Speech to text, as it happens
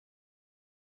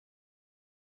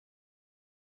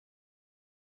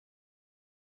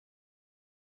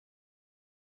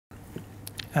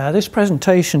This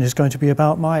presentation is going to be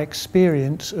about my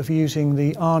experience of using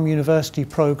the ARM University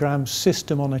program's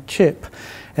System on a Chip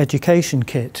Education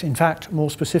Kit. In fact, more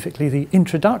specifically, the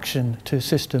Introduction to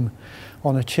System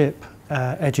on a Chip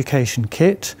Education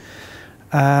Kit.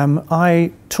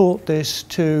 I taught this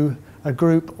to a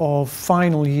group of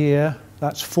final year,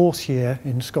 that's fourth year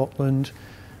in Scotland,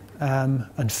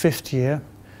 and fifth year,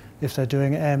 if they're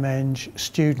doing MEng,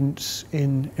 students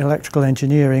in electrical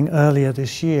engineering earlier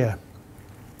this year.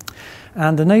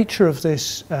 And the nature of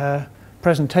this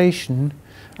presentation,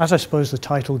 as I suppose the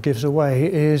title gives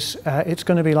away, is it's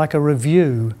going to be like a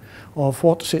review of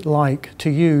what's it like to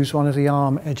use one of the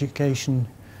ARM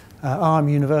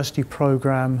University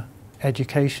Programme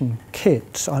education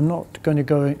kits. I'm not going to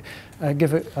go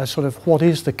give it a sort of what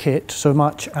is the kit so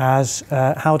much as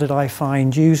how did I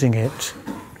find using it.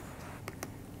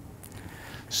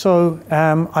 So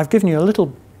I've given you a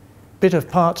little bit of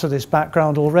parts of this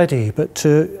background already, but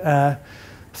to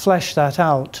flesh that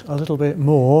out a little bit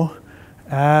more,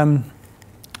 I've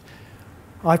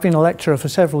been a lecturer for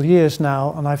several years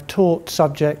now, and I've taught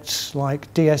subjects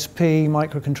like DSP,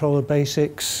 microcontroller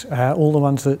basics, all the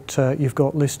ones that you've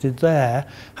got listed there.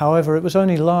 However, it was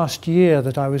only last year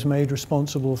that I was made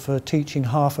responsible for teaching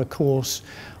half a course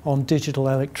on digital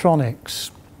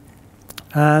electronics.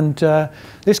 And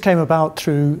this came about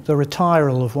through the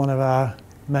retiral of one of our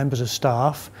members of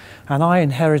staff, and I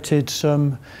inherited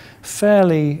some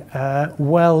fairly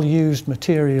well-used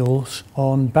materials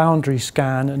on boundary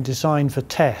scan and design for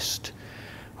test,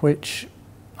 which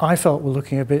I felt were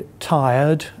looking a bit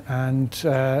tired, and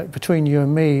between you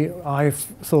and me, I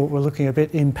thought were looking a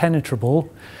bit impenetrable.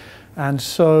 And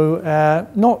so,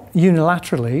 not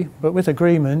unilaterally, but with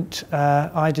agreement,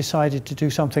 I decided to do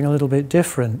something a little bit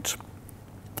different.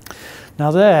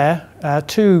 Now there,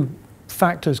 two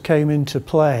factors came into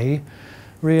play.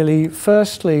 Really,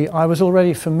 firstly, I was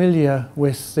already familiar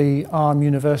with the ARM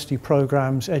University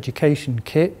Programme's education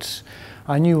kits.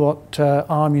 I knew what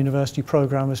ARM University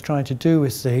Programme was trying to do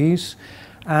with these,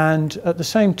 and at the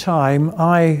same time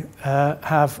I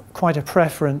have quite a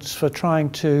preference for trying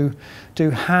to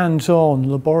do hands-on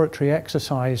laboratory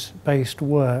exercise-based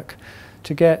work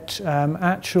to get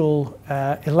actual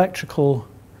electrical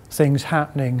things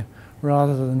happening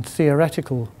rather than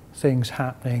theoretical things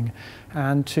happening,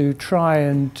 and to try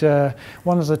and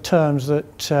one of the terms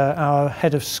that our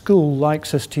head of school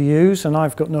likes us to use, and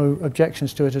I've got no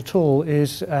objections to it at all,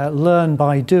 is learn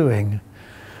by doing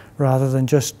rather than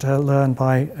just learn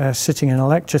by sitting in a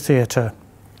lecture theatre.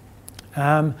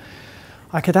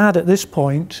 I could add at this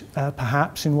point,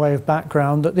 perhaps in way of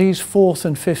background, that these fourth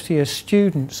and fifth year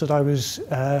students that I was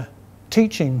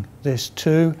teaching this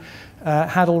to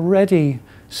had already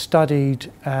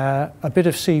studied a bit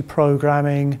of C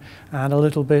programming and a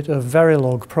little bit of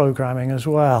Verilog programming as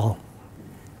well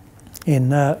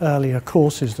in earlier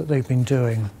courses that they've been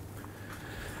doing.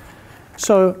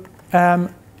 So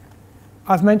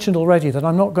I've mentioned already that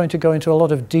I'm not going to go into a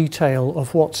lot of detail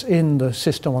of what's in the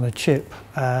System on a Chip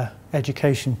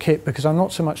education kit, because I'm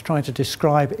not so much trying to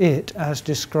describe it as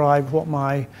describe what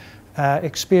my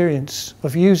experience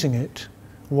of using it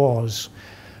was.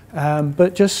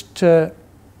 But just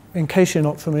in case you're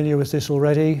not familiar with this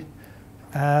already,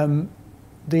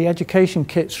 the education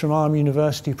kits from ARM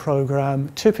University Programme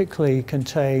typically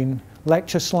contain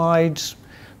lecture slides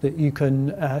that you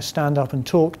can stand up and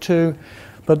talk to,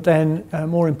 but then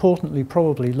more importantly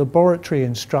probably laboratory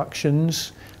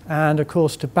instructions, and of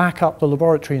course to back up the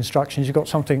laboratory instructions you've got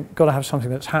to have something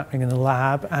that's happening in the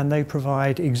lab, and they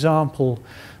provide example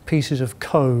pieces of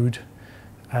code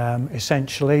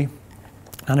essentially.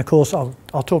 And of course, I'll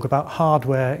talk about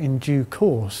hardware in due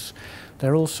course.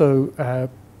 They're also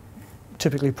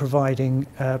typically providing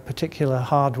particular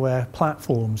hardware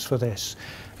platforms for this.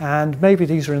 And maybe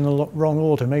these are in the wrong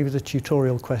order. Maybe the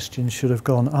tutorial questions should have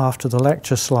gone after the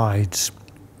lecture slides.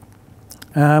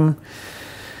 In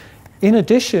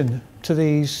addition to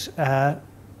these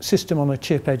System on a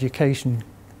Chip education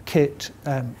kit,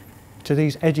 to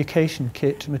these education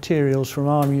kit materials from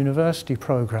ARM University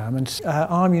Programme. And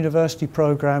ARM University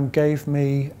Programme gave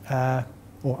me,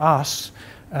 or us,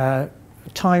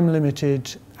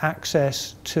 time-limited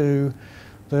access to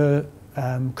the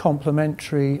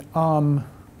complimentary ARM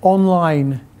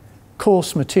online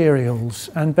course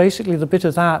materials. And basically the bit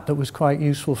of that was quite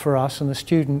useful for us, and the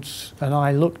students and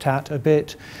I looked at a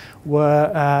bit,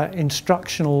 were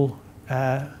instructional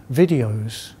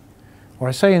videos. Or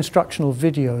I say instructional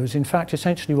videos, in fact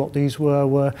essentially what these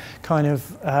were kind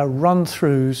of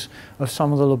run-throughs of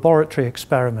some of the laboratory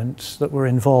experiments that were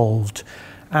involved.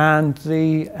 And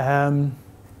the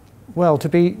Well, to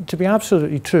be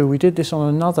absolutely true, we did this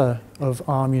on another of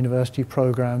ARM University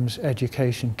Programme's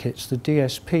education kits, the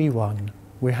DSP one.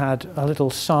 We had a little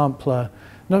sampler.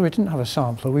 No, we didn't have a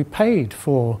sampler. We paid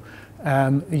for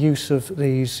the use of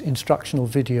these instructional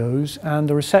videos, and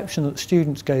the reception that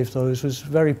students gave those was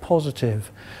very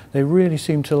positive. They really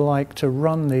seemed to like to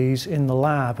run these in the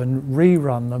lab and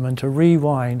rerun them and to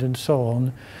rewind and so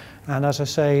on. And as I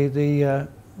say, the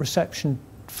reception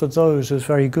for those was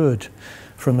very good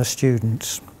from the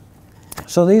students.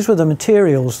 So these were the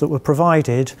materials that were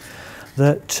provided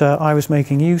that I was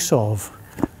making use of.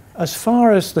 As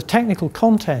far as the technical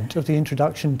content of the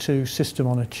Introduction to System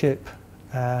on a Chip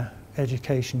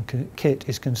Education Kit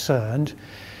is concerned,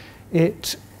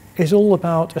 it is all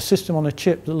about a system on a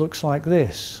chip that looks like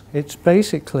this. It's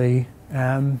basically,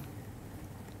 I'm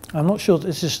not sure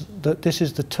that this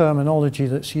is the terminology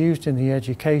that's used in the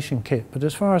education kit, but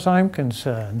as far as I'm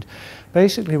concerned,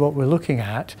 basically what we're looking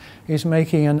at is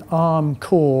making an ARM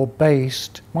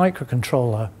core-based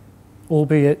microcontroller,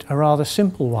 albeit a rather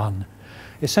simple one.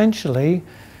 Essentially,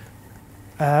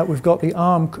 we've got the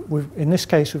ARM, in this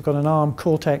case we've got an ARM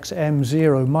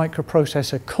CortexM0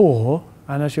 microprocessor core,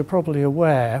 and as you're probably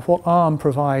aware, what ARM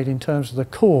provide in terms of the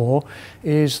core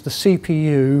is the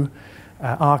CPU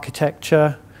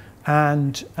architecture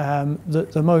and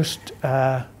the most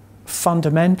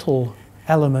fundamental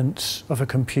elements of a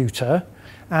computer.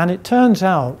 And it turns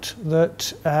out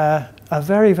that a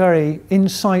very, very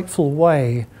insightful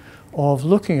way of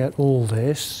looking at all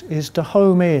this is to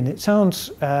home in. It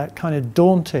sounds kind of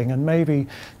daunting and maybe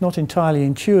not entirely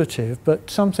intuitive,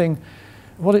 but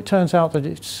what it turns out that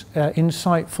it's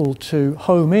insightful to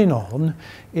home in on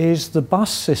is the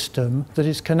bus system that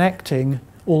is connecting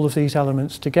all of these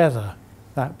elements together,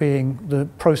 that being the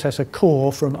processor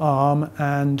core from ARM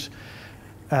and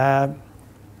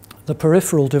the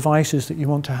peripheral devices that you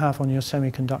want to have on your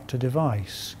semiconductor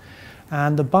device.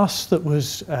 And the bus that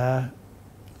was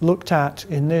looked at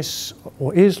in this,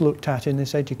 or is looked at in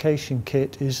this education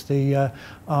kit, is the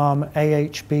ARM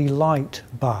AHB Lite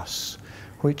bus,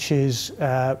 which is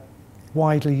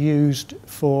widely used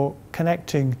for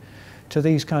connecting to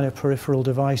these kind of peripheral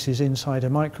devices inside a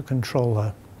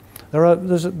microcontroller.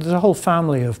 There's a whole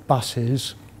family of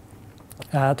buses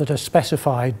that are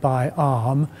specified by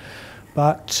ARM,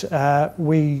 but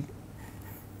we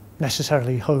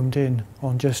necessarily homed in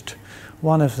on just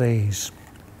one of these.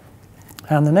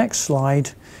 And the next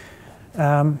slide,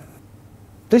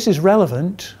 this is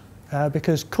relevant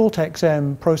because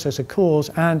CortexM processor cores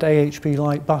and AHB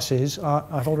Lite buses are,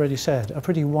 I've already said, are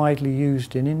pretty widely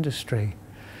used in industry.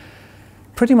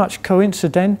 Pretty much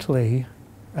coincidentally,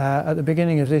 at the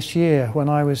beginning of this year, when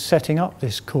I was setting up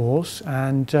this course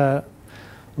and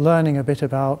learning a bit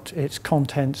about its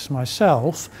contents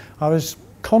myself, I was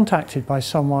contacted by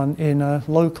someone in a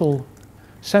local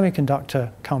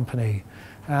semiconductor company.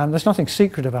 There's nothing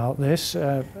secret about this,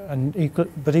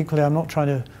 but equally I'm not trying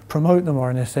to promote them or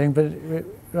anything, but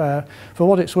for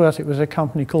what it's worth, it was a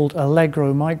company called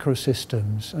Allegro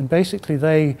Microsystems, and basically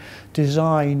they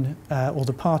design, or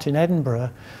the part in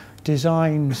Edinburgh,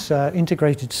 designs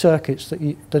integrated circuits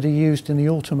that are used in the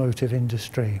automotive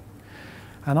industry.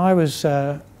 And I was,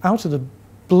 out of the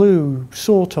blue,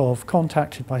 sort of,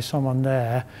 contacted by someone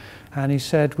there, and he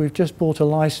said, we've just bought a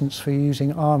license for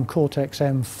using ARM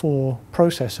CortexM4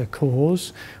 processor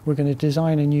cores. We're going to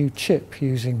design a new chip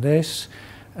using this.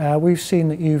 We've seen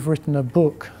that you've written a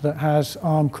book that has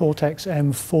ARM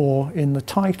CortexM4 in the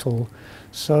title.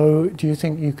 So do you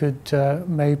think you could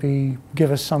maybe give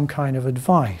us some kind of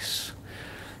advice?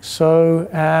 So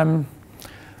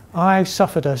I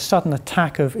suffered a sudden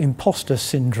attack of imposter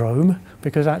syndrome,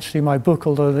 because actually my book,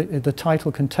 although the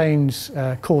title contains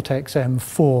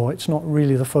CortexM4, it's not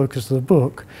really the focus of the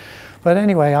book. But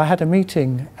anyway, I had a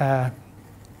meeting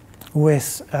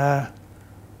with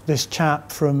this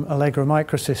chap from Allegro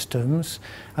Microsystems,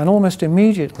 and almost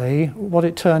immediately what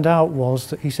it turned out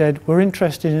was that he said, we're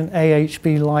interested in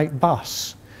AHB Lite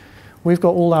bus. We've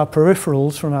got all our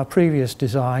peripherals from our previous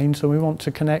designs and we want to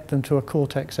connect them to a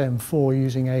CortexM4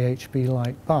 using AHB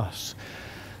Lite bus.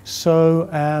 So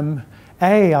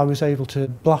I was able to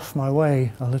bluff my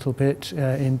way a little bit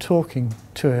in talking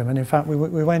to him, and in fact we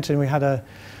went in, we had a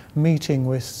meeting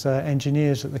with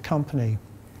engineers at the company.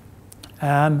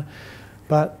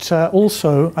 But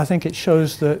also I think it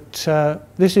shows that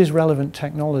this is relevant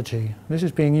technology. This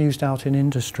is being used out in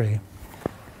industry.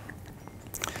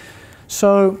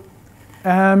 So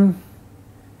I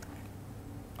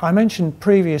mentioned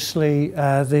previously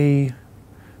the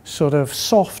sort of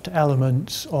soft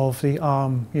elements of the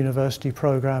ARM University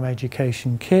Programme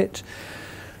Education Kit.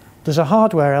 there's a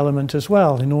hardware element as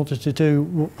well in order to do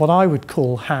what I would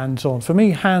call hands-on. For me,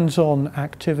 hands-on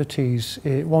activities,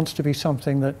 it wants to be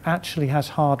something that actually has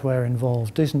hardware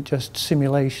involved, isn't just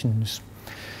simulations.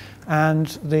 And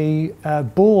the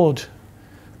board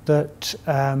that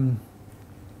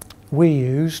we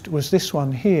used was this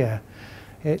one here.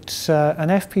 It's an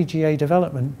FPGA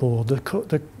development board.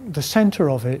 The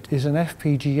center of it is an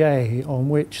FPGA on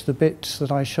which the bits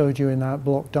that I showed you in that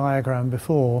block diagram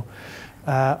before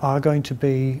are going to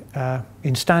be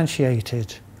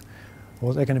instantiated,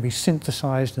 or they're going to be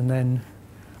synthesized, and then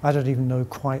I don't even know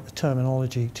quite the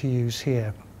terminology to use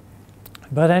here.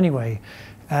 But anyway,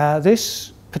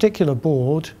 this particular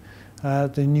board,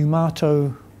 the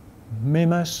Numato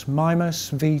Mimus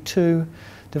V2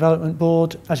 development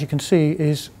board, as you can see,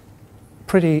 is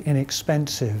pretty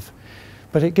inexpensive,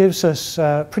 but it gives us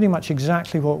pretty much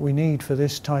exactly what we need for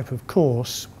this type of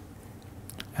course.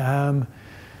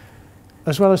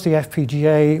 As well as the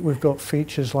FPGA, we've got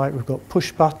features like we've got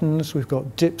push buttons, we've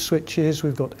got dip switches,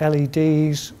 we've got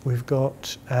LEDs, we've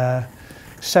got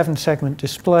 7-segment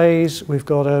displays, we've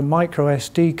got a micro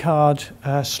SD card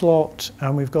slot,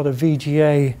 and we've got a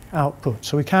VGA output.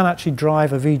 So we can actually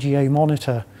drive a VGA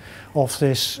monitor off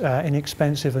this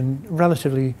inexpensive and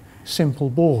relatively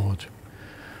simple board.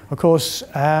 Of course,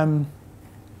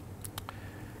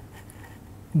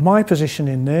 my position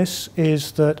in this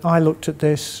is that I looked at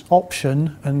this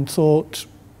option and thought,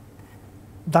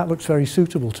 that looks very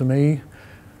suitable to me,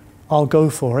 I'll go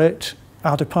for it.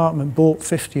 Our department bought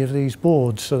 50 of these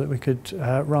boards so that we could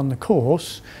run the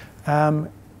course.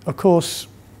 Of course,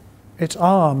 it's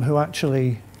ARM who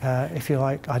actually, if you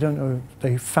like, I don't know if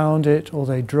they found it or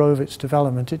they drove its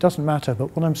development, it doesn't matter,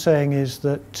 but what I'm saying is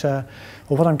that,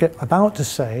 or what I'm about to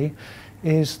say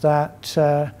is that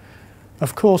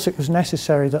of course, it was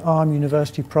necessary that ARM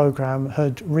University Programme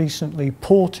had recently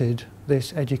ported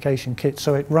this education kit,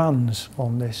 so it runs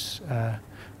on this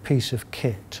piece of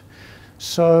kit.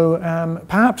 So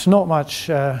perhaps not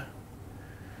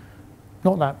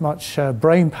that much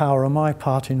brain power on my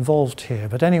part involved here,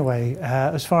 but anyway,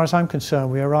 as far as I'm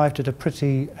concerned, we arrived at a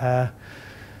pretty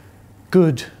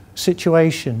good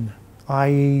situation,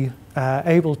 i.e.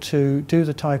 able to do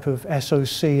the type of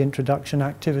SoC introduction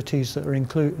activities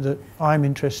that I'm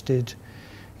interested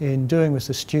in doing with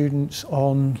the students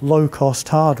on low-cost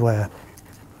hardware.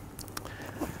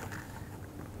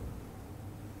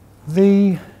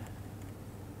 The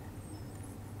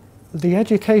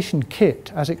education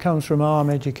kit, as it comes from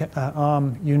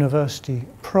ARM University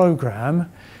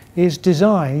Programme, is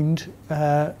designed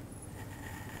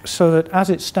so that as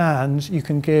it stands, you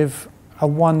can give a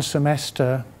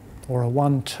one-semester or a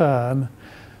one-term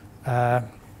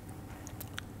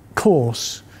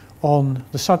course on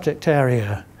the subject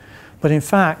area. But in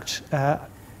fact,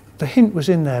 the hint was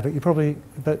in there,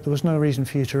 but there was no reason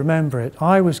for you to remember it.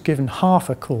 I was given half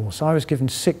a course. I was given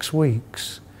 6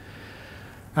 weeks.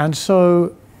 And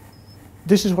so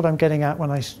this is what I'm getting at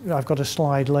when I've got a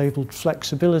slide labeled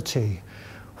flexibility.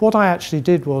 What I actually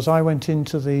did was I went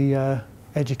into the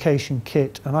education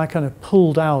kit and I kind of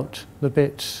pulled out the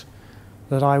bits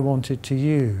that I wanted to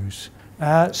use.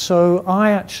 So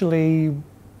I actually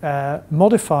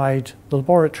modified the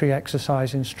laboratory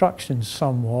exercise instructions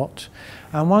somewhat,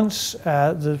 and once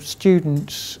the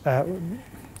students,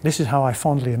 this is how I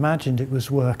fondly imagined it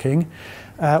was working,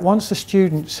 once the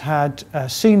students had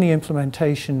seen the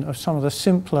implementation of some of the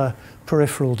simpler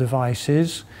peripheral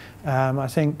devices, I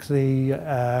think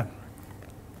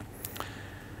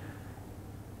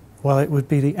well, it would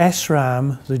be the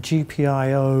SRAM, the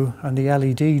GPIO, and the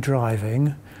LED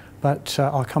driving, but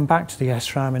I'll come back to the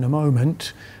SRAM in a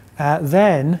moment.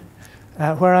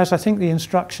 Whereas I think the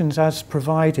instructions as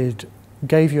provided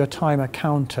gave you a timer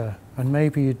counter, and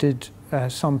maybe you did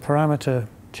some parameter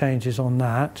changes on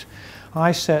that,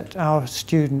 I set our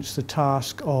students the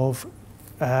task of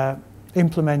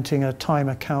implementing a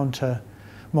timer counter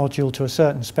module to a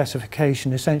certain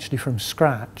specification, essentially from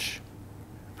scratch.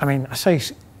 I mean, I say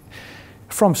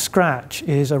from scratch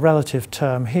is a relative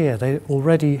term here. They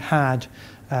already had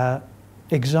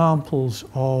examples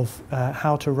of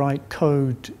how to write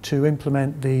code to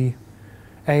implement the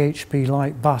AHB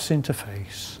light bus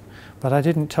interface, but I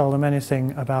didn't tell them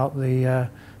anything about the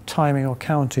timing or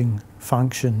counting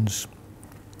functions.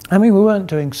 I mean, we weren't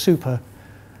doing super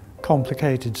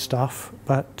complicated stuff,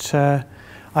 but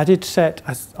I did set,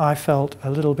 I felt, a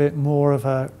little bit more of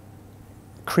a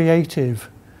creative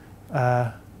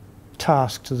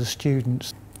task to the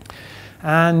students.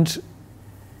 And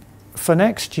for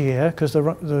next year, because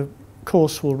the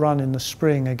course will run in the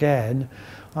spring again,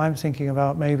 I'm thinking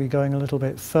about maybe going a little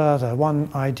bit further. One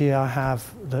idea I have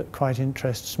that quite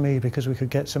interests me, because we could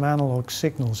get some analog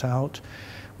signals out,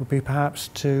 would be perhaps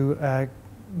to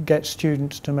get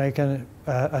students to make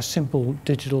a simple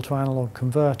digital to analog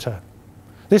converter.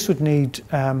 This would need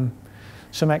some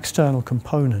external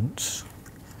components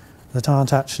that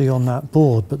aren't actually on that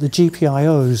board, but the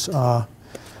GPIOs are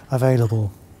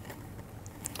available.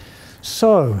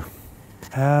 So,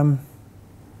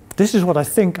 this is what I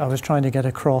think I was trying to get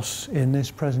across in this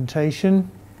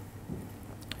presentation.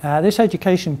 This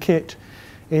education kit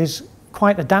is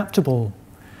quite adaptable.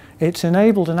 It's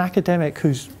enabled an academic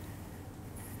whose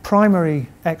primary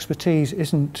expertise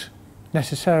isn't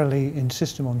necessarily in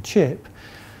system on chip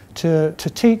to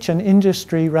teach an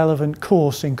industry-relevant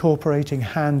course incorporating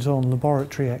hands-on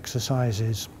laboratory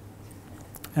exercises.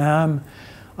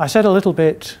 I said a little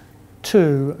bit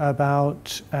too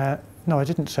about, no, I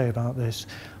didn't say about this.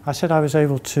 I said I was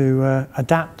able to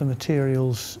adapt the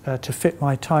materials to fit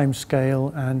my time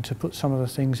scale and to put some of the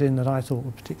things in that I thought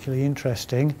were particularly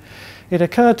interesting. It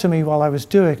occurred to me while I was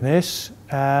doing this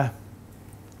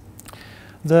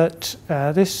that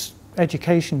this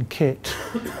education kit,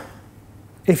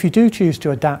 if you do choose to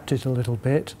adapt it a little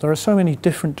bit, there are so many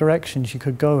different directions you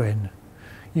could go in.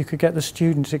 You could get the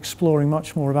students exploring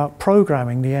much more about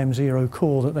programming the M0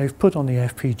 core that they've put on the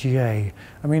FPGA.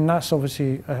 I mean, that's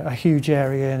obviously a huge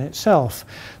area in itself.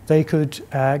 They could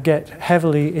get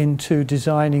heavily into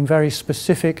designing very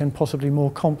specific and possibly more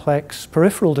complex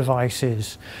peripheral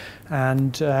devices,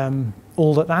 and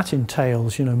all that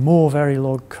entails, you know, more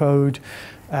Verilog code,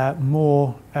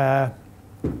 more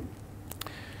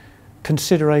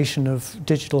consideration of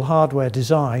digital hardware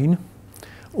design.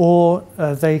 Or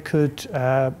they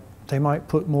might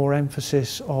put more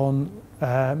emphasis on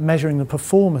measuring the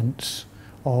performance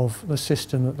of the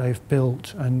system that they've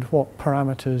built and what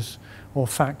parameters or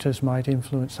factors might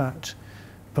influence that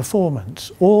performance,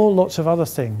 or lots of other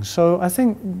things. So I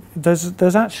think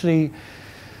there's actually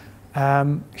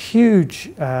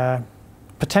huge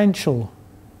potential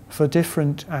for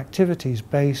different activities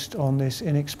based on this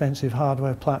inexpensive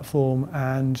hardware platform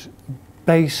and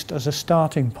based as a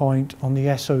starting point on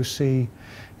the SoC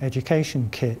Education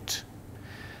Kit.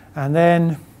 And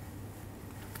then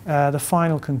the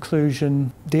final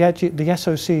conclusion, the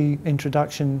SoC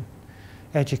Introduction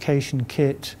Education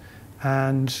Kit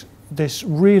and this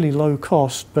really low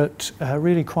cost but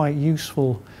really quite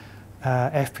useful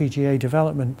FPGA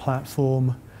development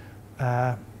platform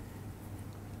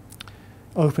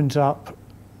opens up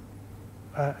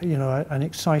you know, an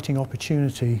exciting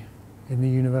opportunity in the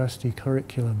university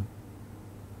curriculum.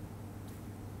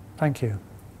 Thank you.